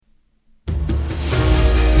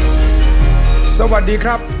สวัสดีค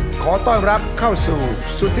รับขอต้อนรับเข้าสู่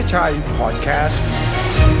สุทธิชัยพอดแคสต์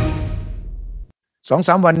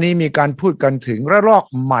 2-3 วันนี้มีการพูดกันถึงระลอก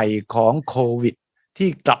ใหม่ของโควิดที่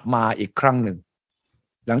กลับมาอีกครั้งหนึ่ง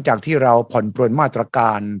หลังจากที่เราผ่อนปรนมาตรก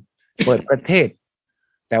ารเปิดประเทศ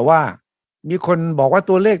แต่ว่ามีคนบอกว่า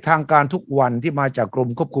ตัวเลขทางการทุกวันที่มาจากกรม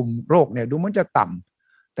ควบคุมโรคเนี่ยดูมันจะต่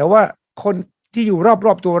ำแต่ว่าคนที่อยู่ร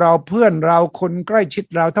อบๆตัวเราเพื่อนเราคนใกล้ชิด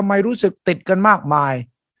เราทำไมรู้สึกติดกันมากมาย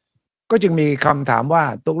ก็จึงมีคำถามว่า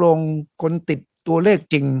ตกลงคนติดตัวเลข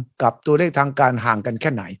จริงกับตัวเลขทางการห่างกันแ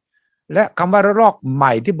ค่ไหนและคำว่าระลอกให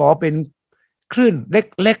ม่ที่บอกว่าเป็นคลื่นเ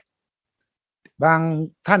ล็กๆบาง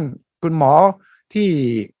ท่านคุณหมอที่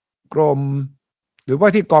กรมหรือว่า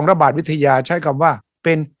ที่กองระบาดวิทยาใช้คำว่าเ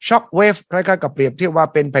ป็นช็อคเวฟคล้ายๆกับเปรียบเทียบว่า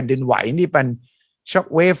เป็นแผ่นดินไหวนี่เป็นช็อค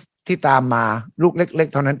เวฟที่ตามมาลูกเล็ก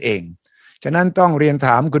ๆเท่านั้นเองฉะนั้นต้องเรียนถ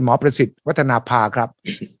ามคุณหมอประสิทธิ์วัฒนาภาครับ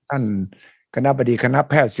ท่านคณบดีคณะ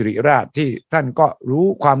แพทย์ศิริราชที่ท่านก็รู้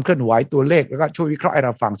ความเคลื่อนไหวตัวเลขแล้วก็ช่วยวิเคราะห์ให้เร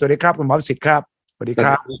าฟังสวัสดีครับคุณหมอประสิทธิ์ครับสวัสดีค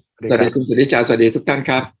รับสวัสดีคุณสุริชาสวัสดีทุกท่าน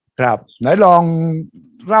ครับครับไหนลอง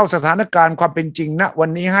เล่าสถานการณ์ความเป็นจริงณวัน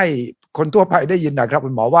นี้ให้คนทั่วไปได้ยินหน่อยครับ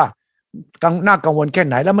คุณหมอว่าน่ากังวลแค่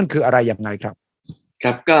ไหนแล้วมันคืออะไรอย่างไรครับค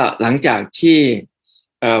รับก็หลังจากที่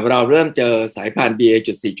เราเริ่มเจอสายพันธุ์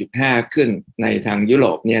BA.4.5 ขึ้นในทางยุโร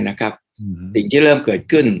ปเนี่ยนะครับสิ่งที่เริ่มเกิด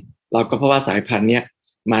ขึ้นเราก็เพราะว่าสายพันธุ์เนี้ย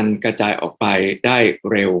มันกระจายออกไปได้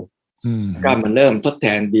เร็วก็มันเริ่มทดแท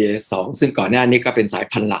น BA.2 ซึ่งก่อนหน้านี้ก็เป็นสาย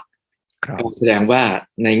พันธุ์หลักก็แสดงว่า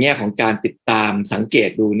ในแง่ของการติดตามสังเกต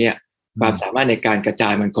ดูเนี่ยความสามารถในการกระจา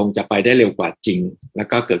ยมันคงจะไปได้เร็วกว่าจริงแล้ว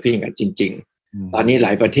ก็เกิดขึ้นอย่างนั้นจริงๆตอนนี้หล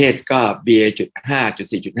ายประเทศก็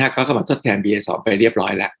BA.5.4.5 ก็เข้ามาทดแทน BA.2 ไปเรียบร้อ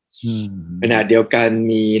ยแล้วขณะเดียวกัน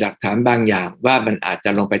มีหลักฐานบางอย่างว่ามันอาจจะ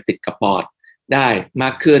ลงไปติดกับปอดได้มา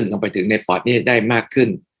กขึ้นลงไปถึงในปอดนี่ได้มากขึ้น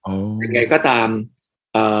ยังไงก็ตาม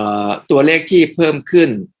ตัวเลขที่เพิ่มขึ้น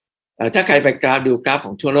ถ้าใครไปดูกราฟข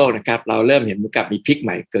องทั่วโลกนะครับเราเริ่มเห็นเหมือนกับมีพิกให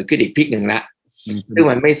ม่เกิดขึ้นอีกพิกหนึ่งแล้วซึ่ง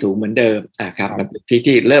มันไม่สูงเหมือนเดิมครับมันเป็นพิก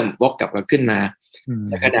ที่เริ่มวกกลับมาขึ้นมา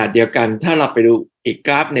ในขณะเดียวกันถ้าเราไปดูอีกก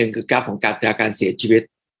ราฟหนึ่งคือกราฟของการเสียชีวิต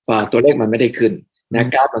ตัวเลขมันไม่ได้ขึ้นนะ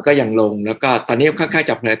กราฟมันก็ยังลงแล้วก็ตอนนี้ค่อนข้าง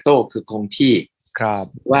จะเพลโตคือคงที่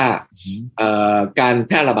ว่าการแ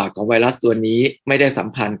พร่ระบาดของไวรัสตัวนี้ไม่ได้สัม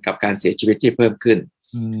พันธ์กับการเสียชีวิตที่เพิ่มขึ้น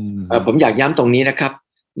ผมอยากย้ำตรงนี้นะครับ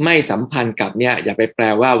ไม่สัมพันธ์กับเนี่ยอย่าไปแปล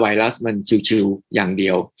ว่าไวรัสมันชิวๆอย่างเดี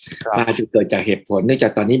ยวมันอาจจะเกิดจากเหตุผลเนื่องจา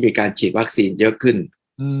กตอนนี้มีการฉีดวัคซีนเยอะขึ้น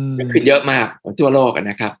เยอะมากทั่วโลก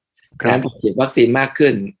นะครับการฉีดวัคซีนมาก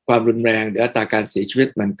ขึ้นความรุนแรงหรืออัตราการเสียชีวิต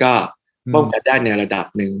มันก็ป้องกันได้ในระดับ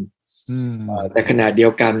หนึ่งแต่ขณะเดีย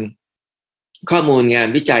วกันข้อมูลงาน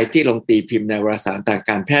วิจัยที่ลงตีพิมพ์ในวารสารทาง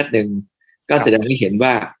การแพทย์หนึ่งก็แสดงให้เห็น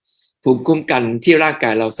ว่าภูมิคุ้มกันที่ร่างกา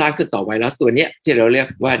ยเราสร้างขึ้นต่อไวรัสตัวนี้ที่เราเรียก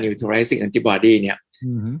ว่า neutralizing antibody เนี่ย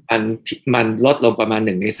มันลดลงประมาณ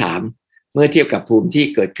1 ใน 3เมื่อเทียบกับภูมิที่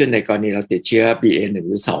เกิดขึ้นในกรณีเราติดเชื้อ BA1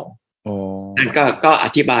 หรือ2นั่นก็อ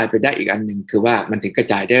ธิบายไปได้อีกอันหนึ่งคือว่ามันถึงกระ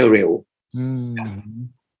จายได้เร็ว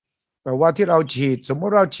แปลว่าที่เราฉีดสมม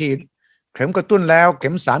ติเราฉีดเข็มกระตุ้นแล้วเข็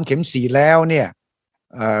ม3เข็ม4แล้วเนี่ย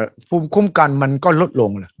ภูมิคุ้มกันมันก็ลดล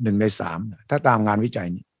ง1 ใน 3ถ้าตามงานวิจัย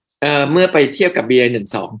นี้เมื่อไปเทียบกับ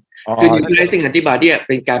BA.1.2 คือ neutralizing antibody เ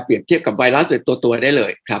ป็นการเปรียบเทียบกับไวรัสเป็นตัวได้เล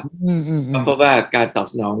ยครับเพราะว่าการตอบ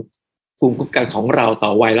สนองภูมิคุ้มกันของเราต่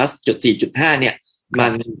อไวรัส .4.5 เนี่ยมั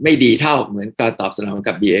นไม่ดีเท่าเหมือนการตอบสนอง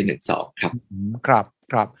กับ BA.1.2 ครับค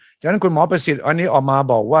รับฉะนั้นคุณหมอประสิทธิ์อันนี้ออกมา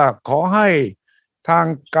บอกว่าขอให้ทาง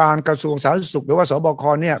การกระทรวงสาธารณสุขหรือว่าสบค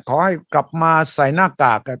เนี่ยขอให้กลับมาใส่หน้าก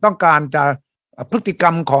ากต้องการจะพฤติกร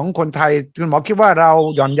รมของคนไทยคุณหมอคิดว่าเรา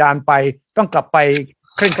หย่อนยานไปต้องกลับไป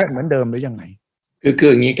เคร่งครัดเหมือนเดิมหรือยังไงคือ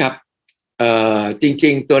อย่างนี้ครับจริ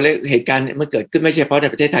งๆตัวเลขเหตุการณ์มันเกิดขึ้นไม่ใช่เฉพาะใน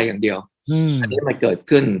ประเทศไทยอย่างเดียวอันนี้มันเกิด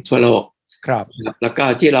ขึ้นทั่วโลกครับแล้วก็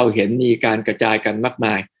ที่เราเห็นมีการกระจายกันมากม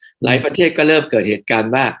ายหลายประเทศก็เริ่มเกิดเหตุการ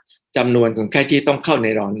ณ์ว่าจำนวนคนไข้ที่ต้องเข้าใน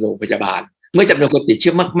โรงพยาบาลเมื่อจำนวนคนติดเ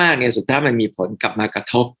ชื้อมากๆเนี่ยสุดท้ายมันมีผลกลับมากระ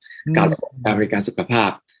ทบกับการบริการสุขภา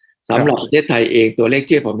พสำหรับประเทศไทยเองตัวเลข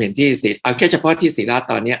ที่ผมเห็นที่เอาแค่เฉพาะที่ศรีราช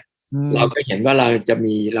ตอนนี้เราก็เห็นว่าเรา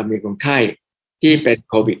มีคนไข้ที่เป็น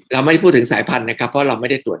โควิดเราไม่ได้พูดถึงสายพันธุ์นะครับเพราะเราไม่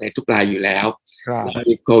ได้ตรวจในทุกรายอยู่แล้วเรา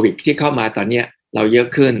มีโควิดที่เข้ามาตอนนี้เราเยอะ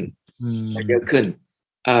ขึ้น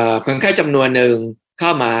คนไข้จำนวนหนึ่งเข้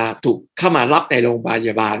ามารับในโรงพย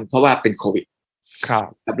าบาลเพราะว่าเป็นโควิด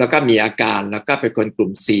แล้วก็มีอาการแล้วก็เป็นคนกลุ่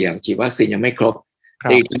มเสี่ยงฉีดวัคซีนยังไม่ครบ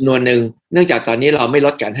อีกจำนวนหนึ่งเนื่องจากตอนนี้เราไม่ล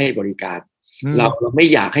ดการให้บริการเราไม่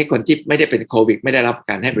อยากให้คนที่ไม่ได้เป็นโควิดไม่ได้รับ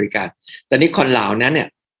การให้บริการตอนนี้คนเหล่านั้นเนี่ย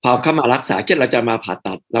พอเข้ามารักษาเช่นเราจะมาผ่า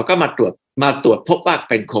ตัดเราก็มาตรวจพบว่า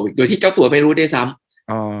เป็นโควิดโดยที่เจ้าตัวไม่รู้ได้ซ้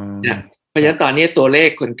ำเพราะฉะนั้นตอนนี้ตัวเลข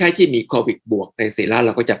คนไข้ที่มีโควิดบวกในศรีราชเร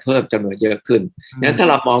าก็จะเพิ่มจำนวนเยอะขึ้นงั้นถ้า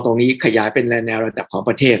เรามองตรงนี้ขยายเป็นแนวระดับของป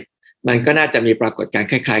ระเทศ มันก็น่าจะมีปรากฏการณ์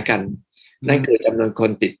คล้ายๆกันนั่นคือจำนวนคน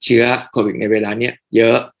ติดเชื้อโควิดในเวลาเนี้ยเย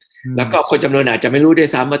อะแล้วก็คนจำนวนอาจจะไม่รู้ด้วย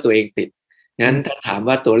ซ้ำว่าตัวเองติดงั้นถ้าถาม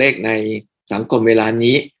ว่าตัวเลขในสังคมเวลา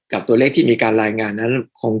นี้กับตัวเลขที่มีการรายงานนั้น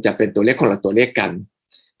คงจะเป็นตัวเลขคนละตัวเลขกัน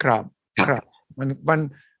ครับครับมัน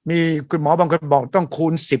มีคุณหมอบางคนบอกต้องคู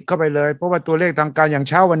ณ10เข้าไปเลยเพราะว่าตัวเลขทางการอย่าง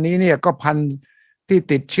เช้าวันนี้เนี่ยก็พันที่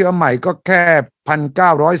ติดเชื้อใหม่ก็แค่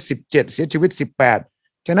1,917เสียชีวิต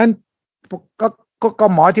18ฉะนั้นก็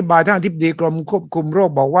หมออธิบายท่านอธิบดีกรมควบคุมโรค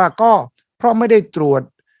บอกว่าก็เพราะไม่ได้ตรวจ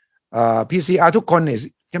PCR ทุกคนเนี่ย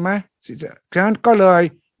ใช่ไหมฉะนั้นก็เลย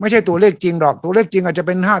ไม่ใช่ตัวเลขจริงหรอกตัวเลขจริงอาจจะเ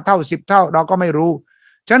ป็น5 เท่า10 เท่าเราก็ไม่รู้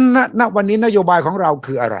ฉะนั้นณวันนี้นโยบายของเรา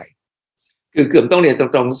คืออะไรคือเกือบต้องเรียนตร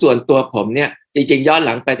งๆส่วนตัวผมเนี่ยจริงๆย้อนห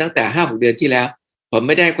ลังไปตั้งแต่ 5-6 เดือนที่แล้วผมไ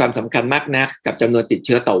ม่ได้ให้ความสำคัญมากนักกับจำนวนติดเ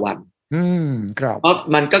ชื้อต่อวันครับเพราะ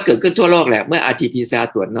มันก็เกิดขึ้นทั่วโลกแหละเมื่อ RT-PCR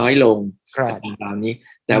ตรวจน้อยลงต่างๆนี้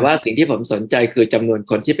แต่ว่าสิ่งที่ผมสนใจคือจำนวน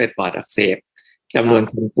คนที่เป็นปอดอักเสบจำนวน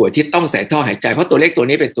คนป่วยที่ต้องใส่ท่อหายใจเพราะตัวเลขตัว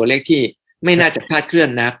นี้เป็นตัวเลขที่ไม่น่าจะคลาดเคลื่อน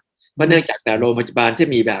นักเพราะเนื่องจากแต่โรงพยาบาลที่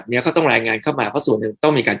มีแบบนี้เขาต้องรายงานเข้ามาเพราะส่วนหนึ่งต้อ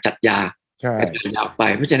งมีการจัดยาจัดยาไป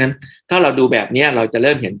เพราะฉะนั้นถ้าเราดูแบบนี้เราจะเ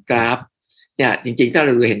ริ่มเห็นกราฟเนี่ยจริงๆถ้าเร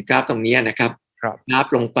าดูเห็นกราฟตรงนี้นะครับกราฟ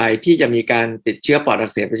ลงไปที่จะมีการติดเชื้อปอดอั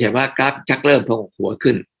กเสบจะเห็นว่ากราฟชักเริ่มพองหัว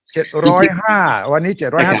ขึ้น705วันนี้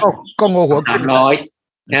705ก็งอหัวขึ้น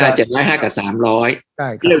300นะ705กับ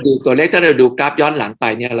300ที่เราดูตัวเลขถ้าเราดูกราฟย้อนหลังไป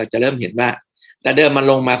เนี่ยเราจะเริ่มเห็นว่าแต่เดิมมัน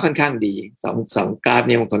ลงมาค่อนข้างดีสองกราฟเ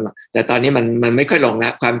นี่ยบางคนแต่ตอนนี้มันไม่ค่อยลงแล้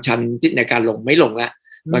วความชันที่ในการลงไม่ลงแล้ว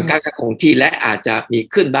มันก็คงที่และอาจจะมี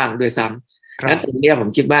ขึ้นบ้างด้วยซ้ำนั้นตรงนี้ผม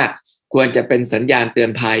คิดว่าควรจะเป็นสัญญาณเตือ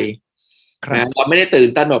นภัยเราไม่ได้ตื่น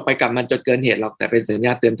ตระหนกไปกับมันจนเกินเหตุหรอกแต่เป็นสัญญ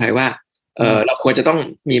าณเตือนภัยว่าเราควรจะต้อง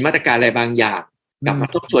มีมาตรการอะไรบางอย่างกลับมา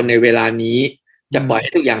ทบทวนในเวลานี้จะปล่อยใ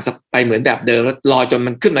ห้ทุกอย่างไปเหมือนแบบเดิมแล้วรอจน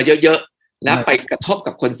มันขึ้นมาเยอะๆแล้วไปกระทบ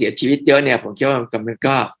กับคนเสียชีวิตเยอะเนี่ยผมคิดว่ามัน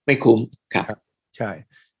ก็ไม่คุ้มครับใช่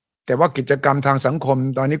แต่ว่ากิจกรรมทางสังคม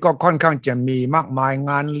ตอนนี้ก็ค่อนข้างจะมีมากมาย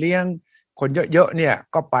งานเลี้ยงคนเยอะๆเนี่ย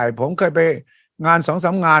ก็ไปผมเคยไปงาน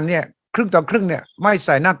 2-3 งานเนี่ยครึ่งต่อครึ่งเนี่ยไม่ใ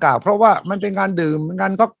ส่หน้ากากเพราะว่ามันเป็นงานดื่มงา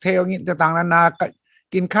นค็อกเทลงี้ต่างๆนานา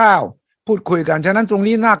กินข้าวพูดคุยกันฉะนั้นตรง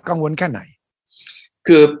นี้น่ากังวลแค่ไหน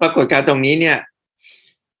คือปรากฏการณ์ตรงนี้เนี่ย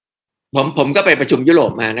ผมก็ไปประชุมยุโร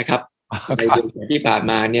ปมานะครับในเดือนที่ผ่าน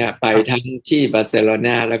มาเนี่ยไปทั้งที่บาร์เซโลน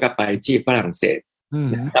าแล้วก็ไปที่ฝรั่งเศส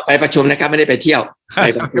ไปประชุมนะครับไม่ได้ไปเที่ยวไป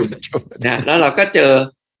ประชุมนะแล้วเราก็เจอ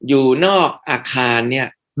อยู่นอกอาคารเนี่ย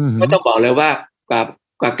ก็ต้องบอกเลยว่า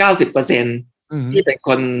กว่า90%ที่เป็นค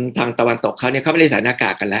นทางตะวันตกเขาเนี่ยเขาไม่ได้ใส่หน้าก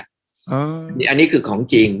ากกันแล้วอันนี้คือของ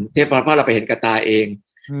จริงที่เพราะเราไปเห็นกับตาเอง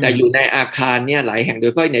แต่อยู่ในอาคารเนี่ยหลายแห่งโด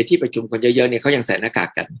ยเฉพาะในที่ประชุมคนเยอะๆเนี่ยเขายังใส่หน้ากาก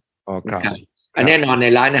กันอันแน่นอนใน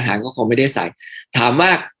ร้านอาหารก็คงไม่ได้ใส่ถามว่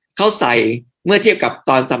าเขาใส่เมื่อเทียบกับ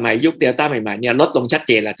ตอนสมัยยุคเดลต้าใหม่ๆเนี่ยลดลงชัดเ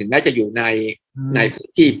จนแหละถึงแม้จะอยู่ในพื้น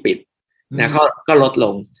ที่ปิดนะก็ลดล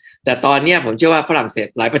งแต่ตอนนี้ผมเชื่อว่าฝรั่งเศส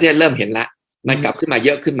หลายประเทศเริ่มเห็นละมันกลับขึ้นมาเย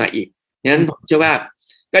อะขึ้นมาอีกงั้นผมเชื่อว่า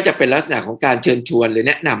ก็จะเป็นลักษณะของการเชิญชวนหรือแ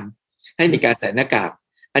นะนำให้มีการใส่หน้ากาก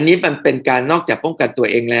อันนี้มันเป็นการนอกจากป้องกันตัว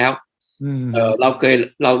เองแล้วเ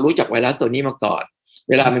รารู้จักไวรัสตัวนี้มาก่อน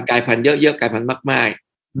เวลามันกลายพันธุ์เยอะๆกลายพันธุ์มาก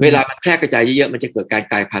ๆเวลามันแพร่กระจายเยอะๆมันจะเกิดการ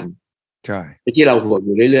กลายพันธุ์ใช่ที่เราห่วงอ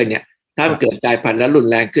ยู่เรื่อยๆเนี่ยถ้ามันเกิดกลายพันธุ์แล้วรุน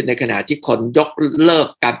แรงขึ้นในขณะที่คนยกเลิก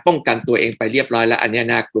การป้องกันตัวเองไปเรียบร้อยแล้วอันนี้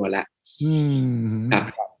น่ากลัวแล้ว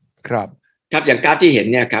ครับอย่างกราฟที่เห็น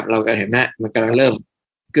เนี่ยครับเราก็เห็นนะมันกำลังเริ่ม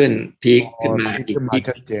ขึ้นพีคขึ้นมาอีก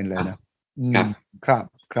ชัดเจนเลยนะครั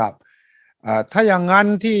บถ้าอย่างนั้น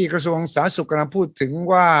ที่กระทรวงสาธารณสุขกำลังพูดถึง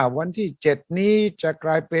ว่าวันที่7นี้จะก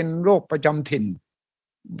ลายเป็นโรคประจำถิ่น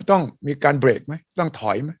ต้องมีการเบรกไหมต้องถ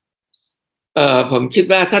อยไหมผมคิด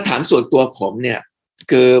ว่าถ้าถามส่วนตัวผมเนี่ย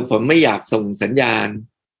คือผมไม่อยากส่งสัญญาณ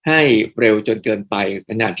ให้เร็วจนเกินไป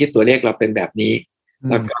ขณะที่ตัวเลขเราเป็นแบบนี้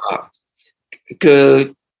แล้วก็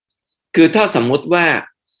คือถ้าสมมุติว่า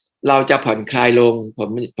เราจะผ่อนคลายลง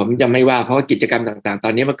ผมจะไม่ว่าเพราะว่ากิจกรรมต่างๆตอ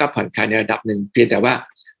นนี้มันก็ผ่อนคลายในระดับหนึ่งเพียงแต่ว่า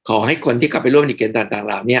ขอให้คนที่เข้าไปร่วมในกิจกรรมต่างๆเ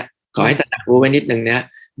หล่านี้ขอให้ตระหนักรู้ไว้นิดนึงนะ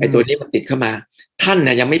ไอ้ตัวนี้มันติดเข้ามาท่านเ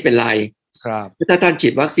นี่ยยังไม่เป็นไรถ้าท่านฉี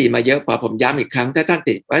ดวัคซีนมาเยอะพอผมย้ำอีกครั้งถ้าท่าน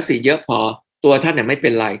ติดวัคซีนเยอะพอตัวท่านเนี่ยไม่เป็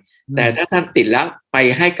นไรแต่ถ้าท่านติดแล้วไป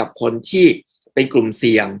ให้กับคนที่เป็นกลุ่มเ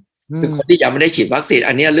สี่ยงคือคนที่ยังไม่ได้ฉีดวัคซีน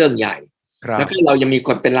อันนี้เรื่องใหญ่แล้วก็เรายังมีค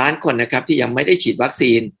นเป็นล้านคนนะครับที่ยังไม่ได้ฉีดวัค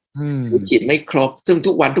ซีนฉีดไม่ครบซึ่ง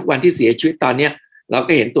ทุกวันที่เสียชีวิตตอนเนี้ยเรา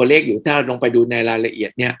ก็เห็นตัวเลขอยู่ถ้าลงไปดูในรายละเอีย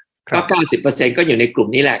ดเนี่ยก็ 90% ก็อยู่ในกลุ่ม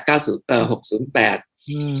นี้แหละ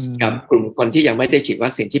608กับกลุ่มคนที่ยังไม่ได้ฉีดวั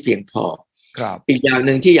คซีนที่เพียงพออีกอย่างห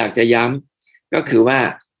นึ่งที่อยากจะย้ำก็คือว่า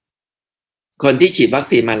คนที่ฉีดวัค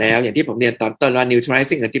ซีนมาแล้วอย่างที่ผมเรียนตอนต้นว่า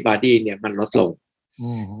neutralizing antibody เนี่ยมันลดลง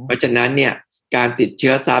เพราะฉะนั้นเนี่ยการติดเ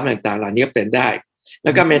ชื้อซ้ำต่างๆเหล่านี้เป็นได้แ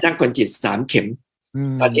ล้วก็แม้ทั้งคนฉีด3 เข็ม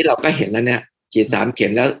ตอนนี้เราก็เห็นแล้วเนี่ยฉีด3 เข็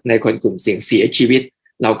มแล้วในคนกลุ่มเสี่ยงเสียชีวิต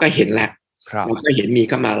เราก็เห็นแล้วเราก็เห็นมี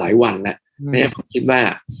เข้ามาหลายวันแล้วเนี่ยผมคิดว่า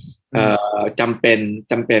จำเ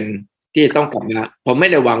ป็นที่ต้องกลับมาผมไม่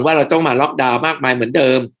ได้หวังว่าเราต้องมาล็อกดาวน์มากมายเหมือนเ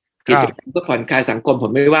ดิมกิจกรรมเพื่อผ่อนคลายสังคมผ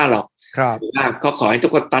มไม่ว่าหรอกว่าก็ขอให้ทุ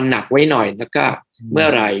กคนตระหนักไว้หน่อยแล้วก็เมื่อ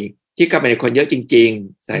ไหร่ที่เข้าไปในคนเยอะจริง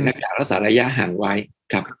ๆใส่หน้ากากรักษาระยะห่างไว้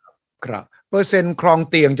ครับเปอร์เซ็นต์ครอง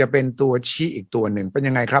เตียงจะเป็นตัวชี้อีกตัวหนึ่งเป็น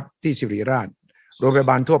ยังไงครับที่ศิริราชโรงพยา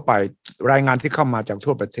บาลทั่วไปรายงานที่เข้ามาจาก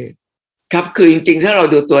ทั่วประเทศครับคือจริงๆถ้าเรา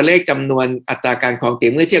ดูตัวเลขจำนวนอัตราการครองเตีย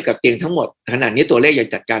งเมื่อเทียบกับเตียงทั้งหมดขนาดนี้ตัวเลขยัง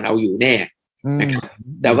จัดการเอาอยู่แน่นะครับ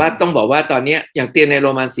แต่ว่าต้องบอกว่าตอนนี้อย่างเตียงในโร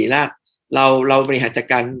งพยาบาลศิริราชเราบริหารจัด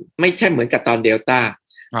การไม่ใช่เหมือนกับตอนเดลต้า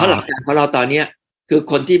เพราะหลักการของเราตอนนี้คือ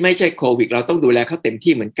คนที่ไม่ใช่โควิดเราต้องดูแลเขาเต็ม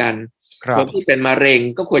ที่เหมือนกันคนที่เป็นมะเร็ง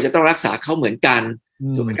ก็ควรจะต้องรักษาเขาเหมือนกัน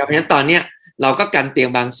ถูกไหมครับเพราะฉะนั้นตอนนี้เราก็กันเตียง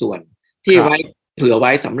บางส่วนที่ไว้เผื่อไ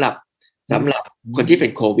ว้สำหรับคนที่เป็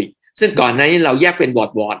นโควิดซึ่งก่อนหน้านี้เราแยกเป็นวอ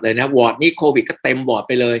ร์ดเลยนะวอร์ดนี้โควิดก็เต็มวอร์ดไ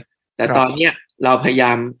ปเลยแต่ตอนนี้เราพยาย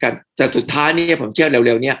ามกันจะสุดท้ายนี่ผมเชื่อเ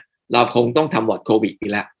ร็วๆเนี่ยเราคงต้องทำวอร์ดโควิดอี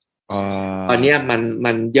กแล้วตอนนี้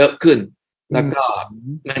มันเยอะขึ้นแล้วก็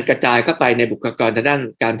มันกระจายเข้าไปในบุคลากรทางด้าน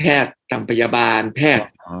การแพทย์ทางพยาบาลแพทย์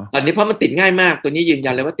ตอนนี้เพราะมันติดง่ายมากตัวนี้ยืนยั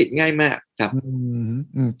นเลยว่าติดง่ายมากครับ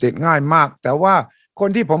ติดง่ายมากแต่ว่าคน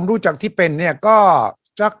ที่ผมรู้จักที่เป็นเนี่ยก็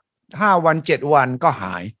สัก5 วัน 7 วันก็ห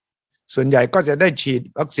ายส่วนใหญ่ก็จะได้ฉีด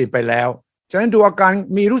วัคซีนไปแล้วฉะนั้นดูอาการ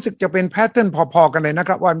มีรู้สึกจะเป็นแพทเทิร์นพอๆกันเลยนะค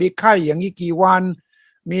รับว่ามีไข้อย่างนี้กี่วัน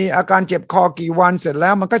มีอาการเจ็บคอกี่วันเสร็จแล้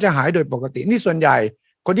วมันก็จะหายโดยปกตินี่ส่วนใหญ่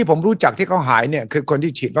คนที่ผมรู้จักที่เขาหายเนี่ยคือคน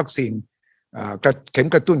ที่ฉีดวัคซีนเข็ม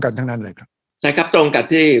กระตุ้นกันทั้งนั้นเลยครับใช่ครับตรงกับ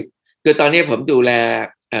ที่คือตอนนี้ผมดูแล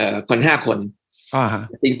คน5 คน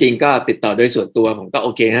จริงๆก็ติดต่อโดยส่วนตัวผมก็โอ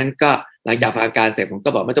เคนั้นก็หลังจากอาการเสร็จผมก็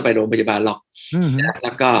บอกไม่ต้องไปโรงพยาบาลหรอกแ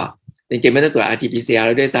ล้วก็จริงๆไม่ต้องตรวจ RT-PCR แ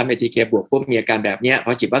ล้วด้วยซ้ำ ATK บวกปุ๊บมีอาการแบบนี้พ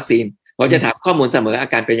อฉีดวัคซีนผมจะถามข้อมูลเสมออา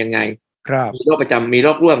การเป็นยังไงมีโรคประจำมีโร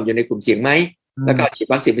คร่วมอยู่ในกลุ่มเสี่ยงไหมแล้วก็ฉีด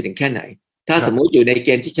วัคซีนไปถึงแค่ไหนถ้าสมมุติอยู่ในเก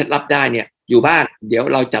ณฑ์ที่ฉันรับได้เนี่ยอยู่บ้านเดี๋ยว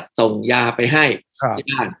เราจัดส่งยาไปให้ที่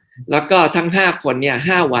บ้านแล้วก็ทั้ง5 คนเนี่ย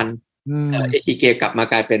5 วันATK กลับมา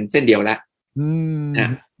กลายเป็นเส้นเดียวแล้ว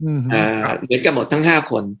เหมือนกันหมดทั้ง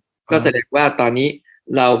5 คนก็แสดงว่าตอนนี้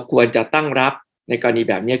เราควรจะตั้งรับในกรณี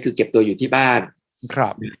แบบนี้คือเก็บตัวอยู่ที่บ้านครั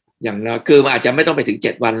บอย่างนั้นคืออาจจะไม่ต้องไปถึง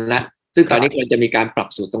7 วันละซึ่งตอนนี้ควรจะมีการปรับ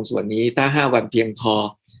สูตรตรงส่วนนี้ถ้า5 วันเพียงพอ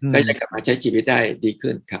ก็จะกลับมาใช้ชีวิตได้ดี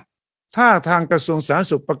ขึ้นครับถ้าทางกระทรวงสาธารณ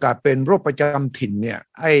สุขประกาศเป็นโรคประจำถิ่นเนี่ย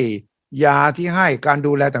ไอ้ยาที่ให้การ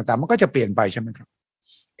ดูแลต่างๆมันก็จะเปลี่ยนไปใช่ไหมครับ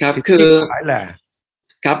ครับคือ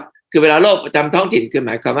ครับคือเวลาโรคประจำท้องถิ่นคือห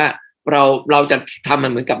มายความว่าเราจะทำมั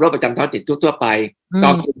นเหมือนกับโรคประจำท้องถิ่นทั่วๆไปก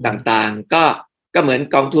องทุนต่างๆก็เหมือน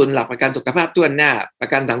กองทุนหลักประกันสุขภาพทั่วหน้าประ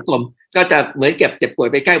กันสังคมก็จะเหมือนเจ็บป่วย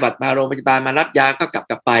ไปใกล้หวัดมาโรงพยาบาลมารับยาก็กลั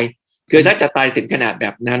บไปคือถ้าจะตายถึงขนาดแบ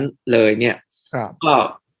บนั้นเลยเนี่ย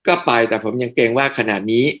ก็ไปแต่ผมยังเกรงว่าขนาด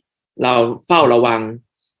นี้เราเฝ้าระวัง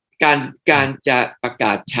การจะประก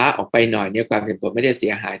าศช้าออกไปหน่อยเนี่ยความเห็นผมไม่ได้เสี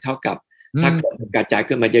ยหายเท่ากับถ้าเกิดกระจาย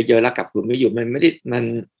ขึ้นมาเยอะๆแล้วกับกลุ่มไม่อยู่มันไม่ได้มัน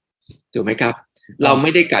ถูกไหมครับเราไ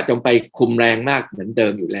ม่ได้กะจงไปคุมแรงมากเหมือนเดิ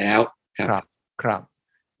มอยู่แล้วครับ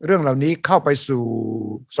เรื่องเหล่านี้เข้าไปสู่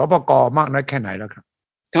สปก.มากน้อยแค่ไหนแล้วครับ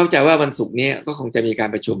เข้าใจว่าวันศุกร์นี้ก็คงจะมีการ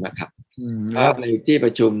ประชุมครับแล้วในที่ป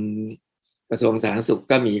ระชุมกระทรวงสาธารณสุข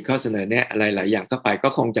ก็มีข้อเสนอแนะอะไรหลายอย่างเข้าไปก็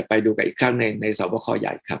คงจะไปดูกันอีกครั้งในสบค.ให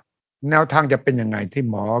ญ่ครับแนวทางจะเป็นยังไงที่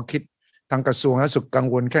หมอคิดทางกระทรวงสาธารณสุขกัง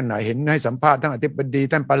วลแค่ไหนเห็นให้สัมภาษณ์ทั้งอธิบดี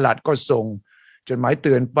ท่านปลัดก็ส่งจดหมายเ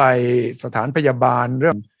ตือนไปสถานพยาบาลเ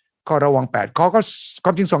รื่องข้อระวัง8ข้อก็คว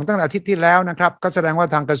ามจริงส่งตั้งแต่อาทิตย์ที่แล้วนะครับก็แสดงว่า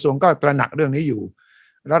ทางกระทรวงก็ตระหนักเรื่องนี้อยู่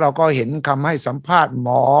แล้วเราก็เห็นคำให้สัมภาษณ์หม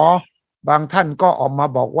อบางท่านก็ออกมา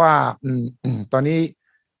บอกว่าตอนนี้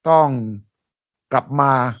ต้องกลับม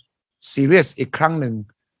าซีเรียสอีกครั้งหนึ่ง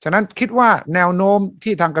ฉะนั้นคิดว่าแนวโน้ม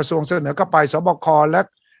ที่ทางกระทรวงเสนอเข้าไปสบคและ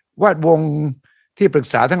แวดวงที่ปรึก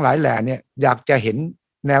ษาทั้งหลายแหล่เนี่ยอยากจะเห็น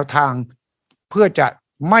แนวทางเพื่อจะ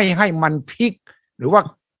ไม่ให้มันพลิกหรือว่า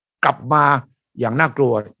กลับมาอย่างน่ากลั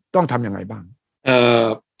วต้องทำยังไงบ้าง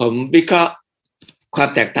ผมวิเคราะห์ความ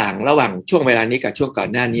แตกต่างระหว่างช่วงเวลานี้กับช่วงก่อน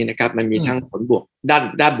หน้านี้นะครับมันมีทั้งผลบวก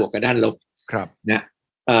ด้านบวกกับด้านลบครับนะ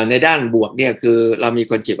ในด้านบวกเนี่ยคือเรามี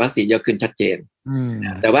คนฉีดวัคซีนเยอะขึ้นชัดเจน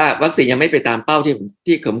แต่ว่าวัคซีนยังไม่ไปตามเป้า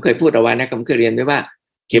ที่ผมเคยพูดเอาไว้นะผมเคยเรียนไว้ว่า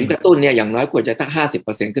เข็มกระตุ้นเนี่ยอย่างน้อยควรจะตั้ง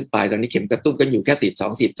 50% ขึ้นไปตอนนี้เข็มกระตุ้นก็อยู่แค่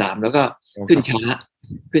42-43แล้วก็ขึ้นช้า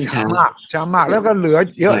มากแล้วก็เหลือ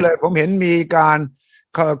เยอะเลยผมเห็นมีการ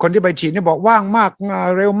คนที่ไปฉีดเนี่ยบอกว่างมาก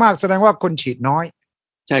เร็วมากแสดงว่าคนฉีดน้อย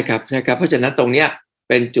ใช่ครับเพราะฉะนั้นตรงเนี้ย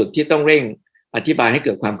เป็นจุดที่ต้องเร่งอธิบายให้เ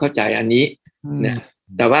กิดความเข้าใจอันนี้นะ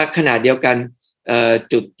แต่ว่าขณะเดียวกัน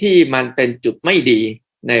จุดที่มันเป็นจุดไม่ดี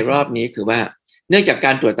ในรอบนี้คือว่าเนื่องจากก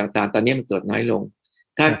ารตรวจต่างๆตอนนี้มันตรวจน้อยลง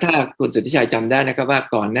ถ้าคุณสุทธิชัยจำได้นะครับว่า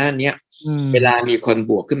ก่อนหน้านี้เวลามีคน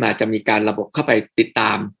บวกขึ้นมาจะมีการระบบเข้าไปติดต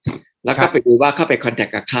ามแล้วก็ไปดูว่าเข้าไปคอนแทค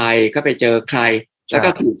กับใครเข้าไปเจอใครแล้วก็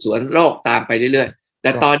สืบสวนโรคตามไปเรื่อยๆแ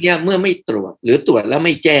ต่ตอนนี้เมื่อไม่ตรวจหรือตรวจแล้วไ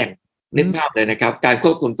ม่แจ้งนึกภาพเลยนะครับการค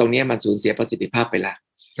วบคุมตรงนี้มันสูญเสียประสิทธิภาพไปแล้ว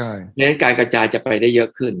ใช่เพราะฉะนั้นการกระจายจะไปได้เยอะ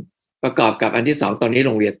ขึ้นประกอบกับอันที่สองตอนนี้โ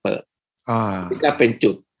รงเรียนเปิดก็เป็น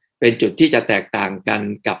จุดที่จะแตกต่างกัน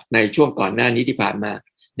กับในช่วงก่อนหน้านี้ที่ผ่านมา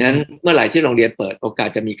ดังนั้นเมื่อไหร่ที่โรงเรียนเปิดโอกาส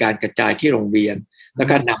จะมีการกระจายที่โรงเรียนแล้ว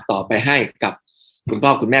ก็นำต่อไปให้กับคุณพ่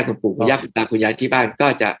อคุณแม่คุณปู่คุณย่าคุณตาคุณยายที่บ้านก็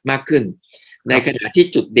จะมากขึ้นในขณะที่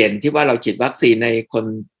จุดเด่นที่ว่าเราฉีดวัคซีนในค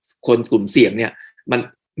นกลุ่มเสี่ยงเนี่ย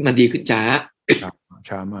มันดีขึ้นช้า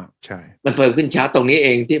มากใช่มันเพิ่มขึ้นช้าตรงนี้เอ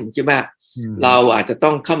งที่ผมคิดว่าเราอาจจะต้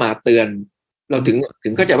องเข้ามาเตือนเราถึ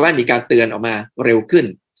งเข้าใจว่ามีการเตือนออกมาเร็วขึ้น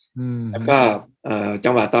แล้วก็จั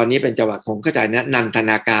งหวะตอนนี้เป็นจังหวะของเข้าใจนะนันท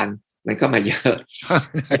นาการมันเข้ามาเยอะ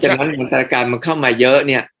เพราะฉะนั้นนันทนาการมันเข้ามาเยอะ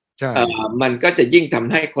เนี่ยมันก็จะยิ่งท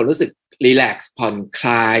ำให้คนรู้สึกรีแลกซ์ผ่อนคล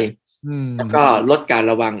ายแล้วก็ลดการ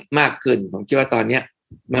ระวังมากขึ้นผมคิดว่าตอนนี้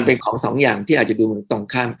มันเป็นของสองอย่างที่อาจจะดูเหมือนตรง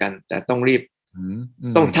ข้ามกันแต่ต้องรีบ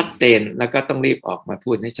ต้องชัดเจนแล้วก็ต้องรีบออกมา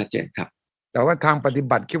พูดให้ชัดเจนครับแต่ว่าทางปฏิ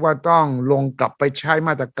บัติคิดว่าต้องลงกลับไปใช้ม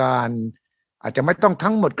าตรการอาจจะไม่ต้อง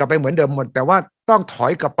ทั้งหมดกลับไปเหมือนเดิมหมดแต่ว่าต้องถอ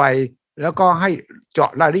ยกลับไปแล้วก็ให้เจา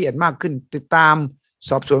ะรายละเอียดมากขึ้นติดตาม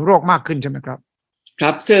สอบสวนโรคมากขึ้นใช่ไหมครับค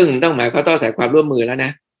รับซึ่งต้องหมายก็ต้องใส่ความร่วมมือแล้วน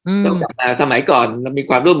ะต้องกลับมาสมัยก่อนมี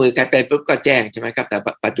ความร่วมมือใครไปปุ๊บก็แจ้งใช่ไหมครับแต่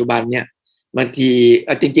ปัจจุบันเนี่ยบางที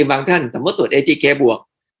จริงๆบางท่านสมมติตรวจ ATK บวก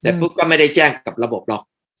แต่ปุ๊บก็ไม่ได้แจ้งกับระบบหรอก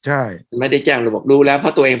ใช่ไม่ได้แจ้งระบบรู้แล้วเพรา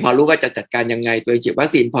ะตัวเองพอรู้ว่าจะจัดการยังไงตัวเองฉีดวัค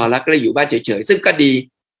ซีนพอแล้วก็เลยอยู่บ้านเฉยๆซึ่งก็ดี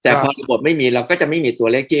แต่พอระบบไม่มีเราก็จะไม่มีตัว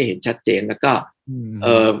เลขที่เห็นชัดเจนแล้วก็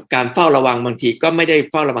การเฝ้าระวังบางทีก็ไม่ได้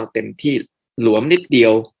เฝ้าระวังเต็มที่หลวมนิดเดีย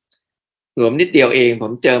วเองผ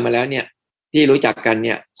มเจอมาแล้วเนี่ยที่รู้จักกันเ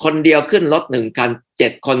นี่ยคนเดียวขึ้นรถ1 คัน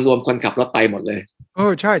7 คนรวมคนขับรถไปหมดเลย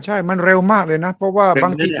ใช่มันเร็วมากเลยนะเพราะว่าบา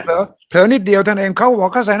งทีเผลอนิดเดียวท่านเองเขาบอ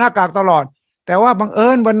กเขาใส่หน้ากากตลอดแต่ว่าบังเอิ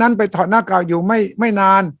ญวันนั้นไปถอดหน้ากากอยู่ไม่น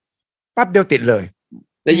านปั๊บเดียวติดเลย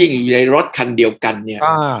แล้วยิ่งอยู่ในรถคันเดียวกันเนี่ย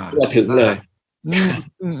ก็ถึงเลย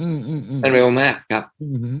มันเร็วมากครับ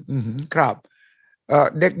ครับ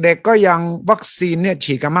เด็กก็ยังวัคซีนเนี่ย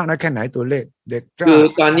ฉีดกันมากน้อยแค่ไหนตัวเลขเด็กคือ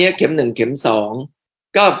ตอนนี้เข็ม1เข็ม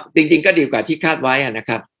2ก็จริงๆก็ดีกว่าที่คาดไว้นะค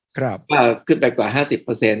รับครับก็ขึ้นไปกว่า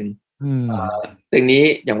 50%ตรงนี้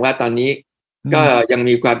อย่างว่าตอนนี้ก็ยัง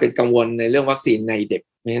มีความเป็นกังวลในเรื่องวัคซีนในเด็ก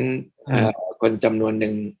เพราะฉะนั้นคนจำนวนห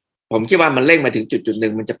นึ่งผมคิดว่ามันเร่งมาถึงจุดหนึ่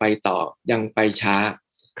งมันจะไปต่อยังไปช้า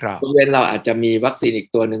ครับเพราะฉะนั้นเราอาจจะมีวัคซีนอีก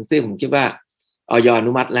ตัวหนึ่งซึ่งผมคิดว่าอย.อ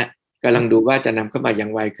นุมัติแล้วกำลังดูว่าจะนำเข้ามาอย่า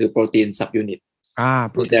งไวคือโปรตีนซับยูนิต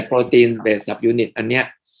แต่โปรตีนเบสซับยูนิตอันเนี้ย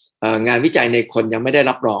งานวิจัยในคนยังไม่ได้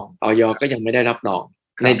รับรองอย.ก็ยังไม่ได้รับรอง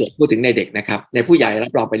ในเด็กพูดถึงในเด็กนะครับในผู้ใหญ่รั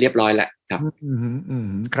บรองไปเรียบร้อยแล้วครับ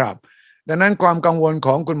ครับดังนั้นความกังวลข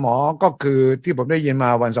องคุณหมอก็คือที่ผมได้ยินมา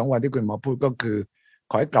วัน2 วันที่คุณหมอพูดก็คือ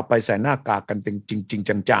ขอให้กลับไปใส่หน้ากากกันเป็นจริง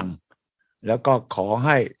จังๆแล้วก็ขอใ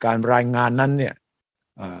ห้การรายงานนั้นเนี่ย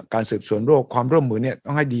การสืบสวนโรคความร่วมมือเนี่ยต้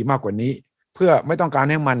องให้ดีมากกว่านี้เพื่อไม่ต้องการ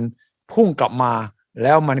ให้มันพุ่งกลับมาแ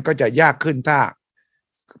ล้วมันก็จะยากขึ้นถ้า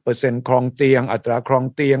เปอร์เซ็นต์ครองเตียงอัตราครอง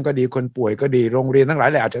เตียงก็ดีคนป่วยก็ดีโรงเรียนทั้งหลาย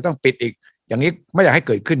แหละอาจจะต้องปิดอีกอย่างนี้ไม่อยากให้เ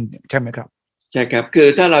กิดขึ้นใช่ไหมครับใช่ครับคือ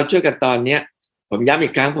ถ้าเราช่วยกันตอนนี้ผมย้ำอี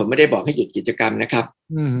กครั้งผมไม่ได้บอกให้หยุดกิจกรรมนะครับ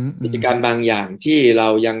กิจกรรมบางอย่างที่เรา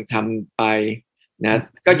ยังทำไปนะ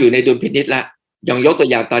ก็อยู่ในดุลพินิจละอย่างยกตัว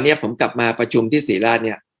อย่างตอนนี้ผมกลับมาประชุมที่ศรีราชเ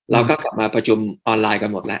นี่ยเราก็กลับมาประชุมออนไลน์กั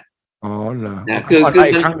นหมดแล้วเหรอนะคื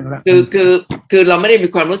อเราไม่ได้มี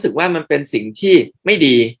ความรู้สึกว่ามันเป็นสิ่งที่ไม่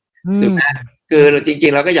ดีถูกไหมคือจริ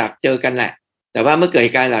งๆเราก็อยากเจอกันแหละแต่ว่าเมื่อเกิดเห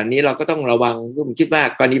ตุการณ์เหล่านี้เราก็ต้องระวังผมคิดว่า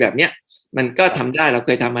กรณีแบบเนี้ยมันก็ทำได้เราเค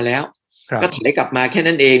ยทำมาแล้วก็ถอยกลับมาแค่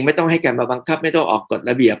นั้นเองไม่ต้องให้การมาบังคับไม่ต้องออกกฎ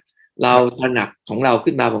ระเบียบเราตระหนักของเรา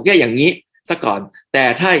ขึ้นมาผมแค่อย่างนี้ซะก่อนแต่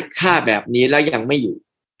ถ้าค่าแบบนี้แล้วยังไม่อยู่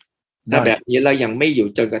ถ้าแบบนี้เรายังไม่อยู่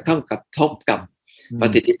จนกระทั่งกระทบกับประ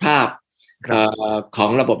สิทธิภาพของ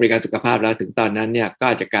ระบบบริการสุขภาพแล้วถึงตอนนั้นเนี่ยก็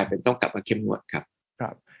อาจจะกลายเป็นต้องกลับมาเข้มงวดครับค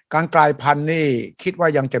รับการกลายพันธุ์นี่คิดว่า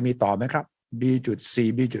ยังจะมีต่อไหมครับ B.4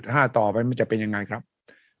 B.5 ต่อไปมันจะเป็นยังไงครับ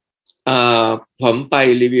ผมไป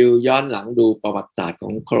รีวิวย้อนหลังดูประวัติศาสตร์ขอ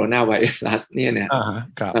งโคโรนาไวรัสเนี่ยนะ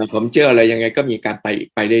ผมเชื่อเลยยังไงก็มีการ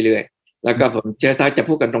ไปเรื่อยๆแล้วก็ผมเชื่อถ้าจะ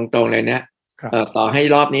พูดกันตรงๆเลยนะต่อให้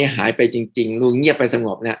รอบนี้หายไปจริงๆรู้เงียบไปสง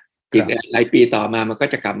บเนี่ยอีกหลายปีต่อมามันก็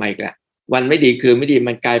จะกลับมาอีกแหละวันไม่ดีคือไม่ดี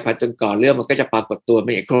มันกลายพันธุ์จนก่อเรื่องมันก็จะปรากฏตัวเ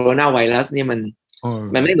ป็นโคโรนาไวรัสนี่มัน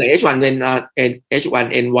ไม่เหมือน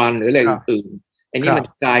H1N1 หรืออะไรอื่นอันนี้มัน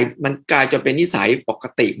กลายจนเป็นนิสัยปก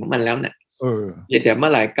ติของมันแล้วเนี่ยแต่เมื่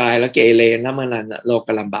อไหร่กลายแล้วเกเรแล้วเมื่อนั้นโลก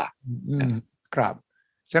ก็ลำบากครับ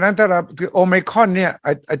ฉะนั้นถ้าเราคือโอไมครอนเนี่ย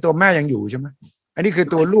ไอตัวแม่ยังอยู่ใช่ไหม อันนี้คือ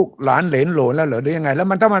ตัวลูกหลานเหลนโหลนแล้วเหรอหรือยังไงแล้ว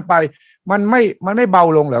มันถ้ามันไปมันไม่เบา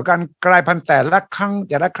ลงเหรอการกลายพันธุ์แต่ละครั้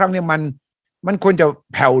งเนี่ยมันควรจะ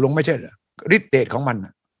แผ่วลงไม่ใช่เหรอฤทธิ์เดชของมัน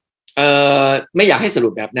ไม่อยากให้สรุ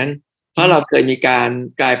ปแบบนั้นเพราะเราเคยมีการ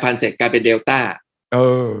กลายพันธุ์เสร็จกลายเป็นเดลต้า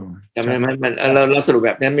จำได้ไหมมันเราสรุปแ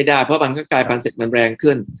บบนั้นไม่ได้เพราะมันก็กลายพันธุ์เสร็จมันแรง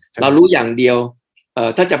ขึ้นเรารู้อย่างเดียว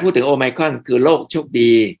ถ้าจะพูดถึงโอไมครอนคือโลกโชค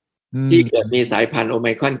ดีที่เกิดมีสายพันธุ์โอไม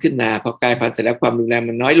ครอนขึ้นมาพอกลายพันธุ์เสร็จแล้วความรุนแรง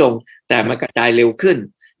มันน้อยลงแต่มันกระจายเร็วขึ้น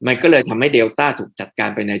มันก็เลยทำให้เดลต้าถูกจัดการ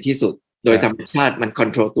ไปในที่สุดโดยธรรมชาติมันคอน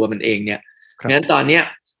โทรลตัวมันเองเนี่ยงั้นตอนเนี้ย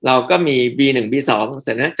เราก็มี B1 B2 เส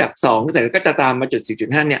ร็จแล้วจาก2เสร็จแล้วก็จะตามมาจุด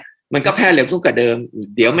 4.5 เนี่ยมันก็แพร่เร็วขึ้นกว่าเดิม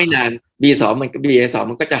เดี๋ยวไม่นาน B2 BA2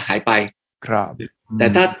 มันก็จะหายไปครับแต่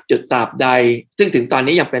ถ้าจุดตราบใดซึ่งถึงตอน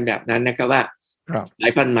นี้ยังเป็นแบบนั้นนะครับว่าสา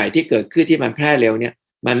ยพันธุ์ใหม่ที่เกิดขึ้นที่มันแพร่เร็วเนี่ย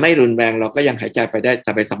มันไม่รุนแรงเราก็ยังหายใจไปได้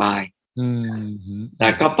สบายๆแต่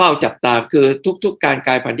ก็เฝ้าจับตาคือทุกๆการก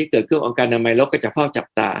ลายพันธุ์ที่เกิดขึ้นองค์การอนามัยโลกก็จะเฝ้าจับ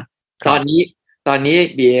ตาตอนนี้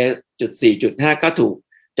BA.4.5 ก็ถูก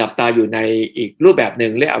จับตาอยู่ในอีกรูปแบบหนึ่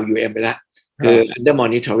งเรียกเอา UM ไปแล้วคือ under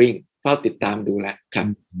monitoring เฝ้าติดตามดูแลครับ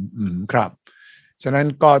ครับฉะนั้น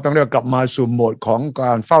ก็ต้องเรียกกลับมาสู่โหมดของก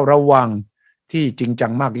ารเฝ้าระวังที่จริงจั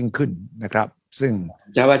งมากยิ่งขึ้นนะครับซึ่ง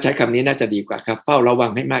จะว่าใช้คำนี้น่าจะดีกว่าครับเฝ้าระวั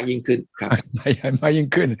งให้มากยิ่งขึ้นครับมากยิ่ง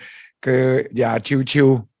ขึ้นคืออย่าชิว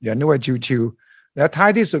ๆอย่านึกว่าชิวๆแล้วท้าย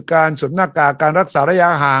ที่สุดการสวมหน้ากากการรักษาระยะ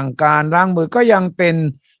ห่างการล้างมือก็ยังเป็น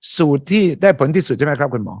สูตรที่ได้ผลที่สุดใช่ไหมครับ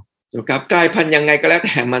คุณหมอถูกครับกลายพันธุ์ยังไงก็แล้วแ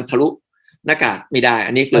ต่มันทะลุหน้ากากไม่ได้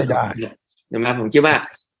อันนี้คือนะครับผมคิดว่า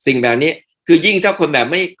สิ่งแบบนี้คือยิ่งถ้าคนแบบ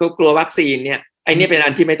ไม่กลัววัคซีนเนี่ยไอ้นี่เป็นอั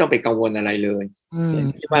นที่ไม่ต้องไปกังวลอะไรเลย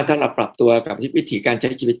คิดว่าถ้าเราปรับตัวกับวิธีการใช้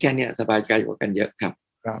ชีวิตแค่นี้สบายใจกว่ากันเยอะครับ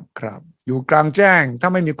ครับอยู่กลางแจ้งถ้า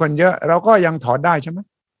ไม่มีคนเยอะเราก็ยังถอดได้ใช่ไหม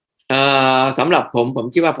สำหรับผม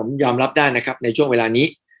คิดว่าผมยอมรับได้นะครับในช่วงเวลานี้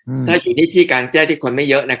ถ้าอยู่ที่กลางแจ้งที่คนไม่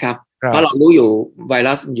เยอะนะครับเพราะเรารู้อยู่ไว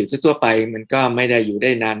รัสมันอยู่ทั่วไปมันก็ไม่ได้อยู่ได้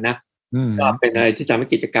นานนะก็เป็นอะไรที่ทำให้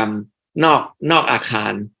กิจกรรมนอกอาคา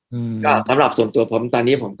รก็สำหรับส่วนตัวผมตอน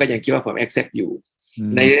นี้ผมก็ยังคิดว่าผม accept อยู่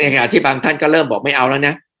ในขณะที่บางท่านก็เริ่มบอกไม่เอาแล้วน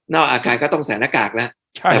ะนอกอาคารก็ต้องใส่หน้ากากแล้ว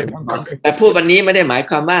แต่พูดวันนี้ไม่ได้หมาย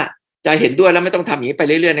ความว่าจะเห็นด้วยแล้วไม่ต้องทำอย่างนี้ไป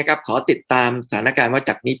เรื่อยๆนะครับขอติดตามสถานการณ์ว่า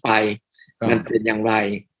จากนี้ไปมันเป็นอย่างไร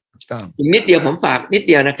อีกนิดเดียวผมฝากนิด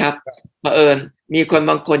เดียวนะครับเผอิญมีคน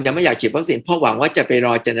บางคนยังไม่อยากฉีดวัคซีนเพราะหวังว่าจะไปร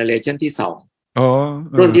อเจเนอเรชันที่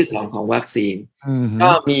2รุ่นที่2ของวัคซีนก็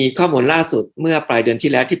มีข้อมูลล่าสุดเมื่อปลายเดือนที่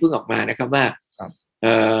แล้วที่เพิ่งออกมานะครับว่า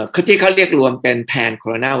ที่เขาเรียกรวมเป็นแพนโค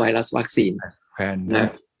โรนาไวรัสวัคซีน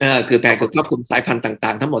คือแพนคือครอบคลุมสายพันธุ์ต่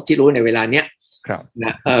างๆทั้งหมดที่รู้ในเวลาเนี้ย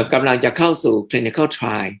กำลังจะเข้าสู่ clinical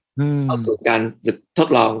trial เข้าสู่การทด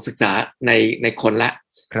ลองศึกษาในคนละ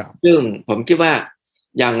ซึ่งผมคิดว่า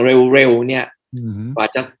อย่างเร็วๆเนี่ยกว่า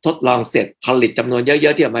จะทดลองเสร็จผลิตจำนวนเยอ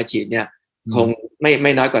ะๆที่ออกมาฉีดเนี่ยคงไ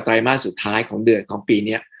ม่น้อยกว่าไตรมาสสุดท้ายของเดือนของปี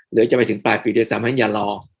นี้หรือจะไปถึงปลายปีด้วยซ้ำให้อย่ารอ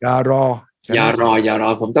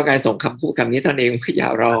ผมต้องการส่งคำพูดคำนี้ท่านเองว่าอย่า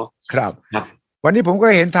รอครับวันนี้ผมก็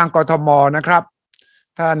เห็นทางกทมนะครับ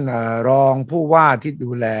ท่านรองผู้ว่าที่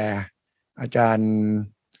ดูแลอาจารย์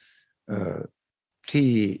ที่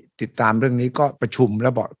ติดตามเรื่องนี้ก็ประชุมแล้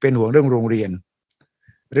วบอกเป็นห่วงเรื่องโรงเรียน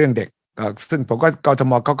เรื่องเด็กซึ่งผมก็กท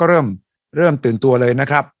มเขาก็เริ่มตื่นตัวเลยนะ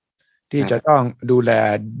ครับที่จะต้องดูแล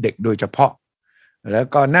เด็กโดยเฉพาะแล้ว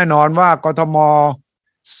ก็แน่นอนว่ากทม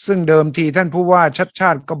ซึ่งเดิมทีท่านผู้ว่าชัดชา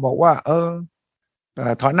ติก็บอกว่า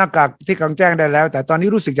ถอดหน้ากากที่กลางแจ้งได้แล้วแต่ตอนนี้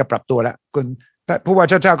รู้สึกจะปรับตัวแล้วคุณผู้ว่า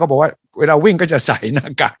ชัดชาติก็บอกว่าเวลาวิ่งก็จะใส่หน้า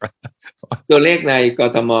กากตัวเลขในก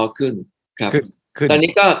ทมขึ้นครับตอน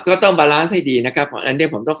นี้ก็ต้องบาลานซ์ให้ดีนะครับอันนี้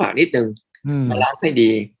ผมต้องฝากนิดนึงบาลานซ์ให้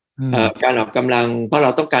ดีการออกกำลังเพราะเรา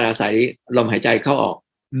ต้องการอาศัยลมหายใจเข้าออก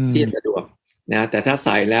ที่สะดวกนะแต่ถ้าใ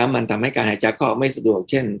ส่แล้วมันทำให้การหายใจเข้าออกไม่สะดวก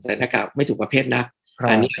เช่นใส่หน้ากากไม่ถูกประเภทนัก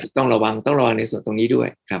อันนี้ต้องระวังในส่วนตรงนี้ด้วย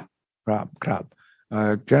ครับ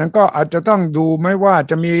ฉะนั้นก็อาจจะต้องดูไหมว่า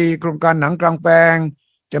จะมีโครงการหนังกลางแปลง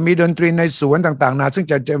จะมีดนตรีในสวนต่างๆนะซึ่ง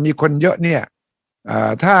จะมีคนเยอะเนี่ย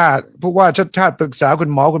ถ้าผู้ว่าชาติปรึกษาคุณ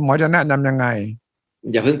หมอจะแนะนำยังไง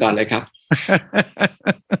อย่าเพิ่งก่อนเลยครับ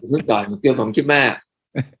อย่าเพิ่งก่อนคือผมคิดว่า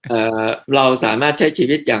เราสามารถใช้ชี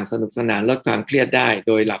วิตอย่างสนุกสนานลดความเครียดได้โ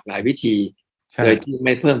ดยหลากหลายวิธีโดยที่ไ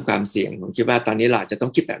ม่เพิ่มความเสี่ยงผมคิดว่าตอนนี้เราจะต้อ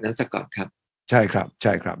งคิดแบบนั้นซะก่อนครับใช่ครั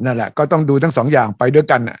บนั่นแหละก็ต้องดูทั้งสองอย่างไปด้วย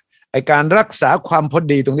กันน่ะไอการรักษาความพอ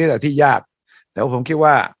ดีตรงนี้แหละที่ยากแต่ผมคิด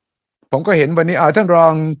ว่าผมก็เห็นวันนี้ท่านรอ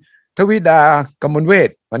งทวิดากมลเวช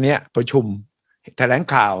วันนี้ประชุมแถลง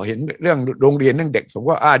ข่าวเห็นเรื่องโรงเรียนเรื่องเด็กผม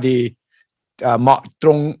ว่าดีเหมาะตร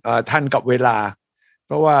งทันกับเวลาเ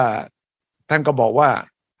พราะว่าท่านก็บอกว่า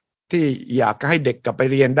ที่อยากให้เด็กกลับไป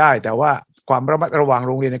เรียนได้แต่ว่าความระมัดระวังโ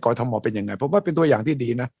รงเรียนในกทมเป็นยังไงผมว่าเป็นตัวอย่างที่ดี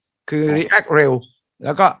นะคือ react เร็ว แ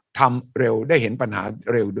ล้วก็ทำเร็วได้เห็นปัญหา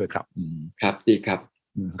เร็วด้วยครับครับดีครับ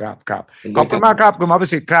ครับขอบคุณมากครับคุณหมอปร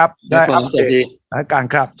ะสิทธิ์ครับได้อัปเดตสถานการ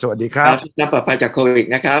ณ์ครับสวัสดีครับจะปลอดภัยจากโควิด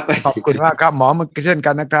นะครับขอบคุณมากครับหมอมันเช่น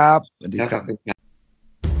กันนะครับสวัสดีครับ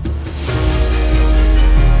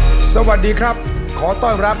สวัสดีครับขอต้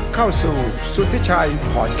อนรับเข้าสู่สุทธิชัย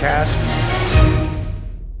พอดแคสต์